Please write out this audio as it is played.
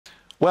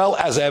Well,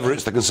 as ever,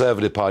 it's the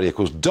Conservative Party, of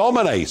course,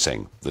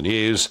 dominating the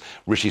news.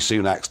 Rishi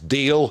Sunak's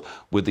deal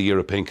with the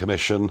European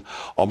Commission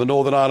on the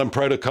Northern Ireland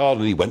Protocol,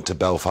 and he went to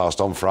Belfast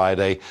on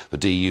Friday. The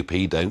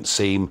DUP don't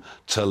seem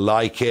to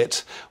like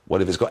it.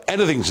 Well, if it's got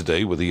anything to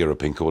do with the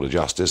European Court of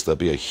Justice, there'll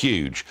be a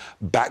huge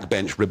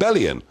backbench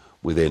rebellion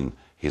within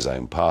his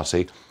own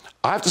party.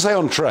 I have to say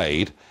on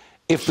trade,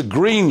 if the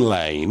green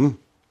lane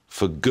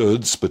for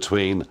goods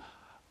between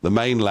the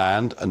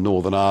mainland and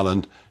Northern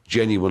Ireland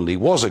genuinely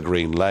was a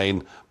green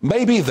lane,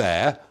 maybe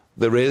there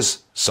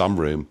is some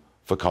room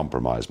for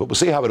compromise. But we'll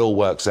see how it all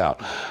works out.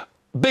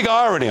 Big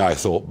irony, I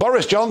thought.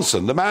 Boris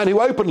Johnson, the man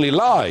who openly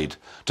lied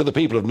to the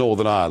people of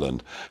Northern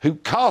Ireland, who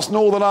cast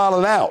Northern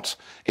Ireland out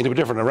into a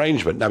different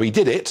arrangement. Now, he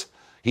did it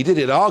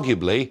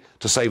arguably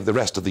to save the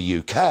rest of the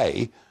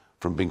UK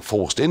from being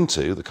forced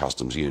into the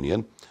customs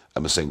union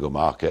and a single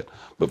market.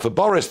 But for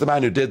Boris, the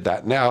man who did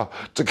that, now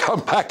to come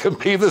back and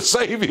be the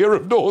saviour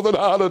of Northern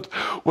Ireland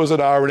was an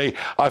irony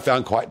I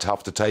found quite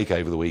tough to take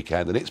over the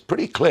weekend. And it's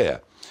pretty clear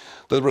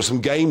that there are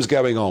some games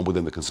going on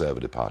within the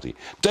Conservative Party.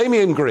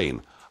 Damien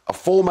Green, a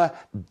former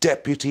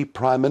Deputy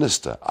Prime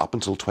Minister up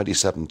until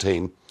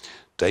 2017,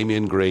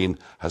 Damien Green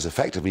has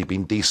effectively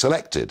been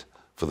deselected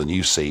for the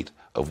new seat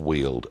of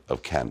Weald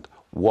of Kent.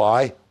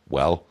 Why?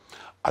 Well,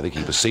 I think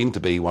he was seen to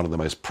be one of the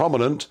most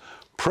prominent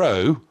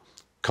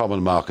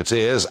pro-common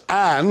marketeers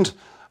and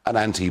an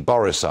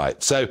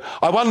anti-Borisite. So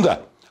I wonder,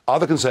 are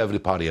the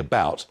Conservative Party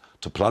about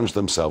to plunge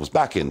themselves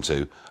back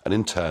into an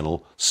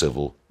internal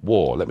civil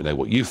war? Let me know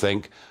what you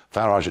think.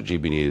 Farage at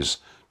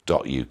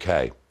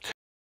gbnews.uk.